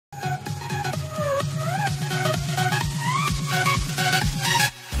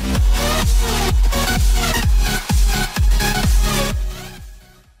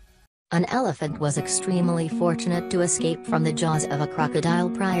An elephant was extremely fortunate to escape from the jaws of a crocodile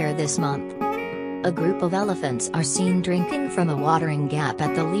prior this month. A group of elephants are seen drinking from a watering gap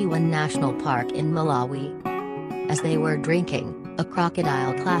at the Liwonde National Park in Malawi. As they were drinking, a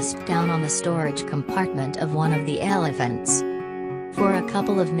crocodile clasped down on the storage compartment of one of the elephants. For a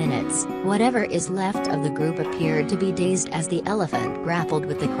couple of minutes, whatever is left of the group appeared to be dazed as the elephant grappled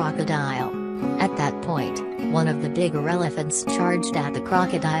with the crocodile. At that point, one of the bigger elephants charged at the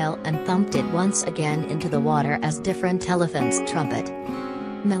crocodile and thumped it once again into the water as different elephants trumpet.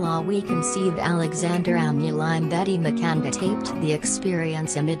 Malawi-conceived Alexander Amuli Makanga taped the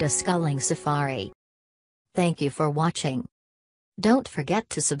experience amid a sculling safari. Thank you for watching. Don't forget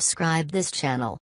to subscribe this channel.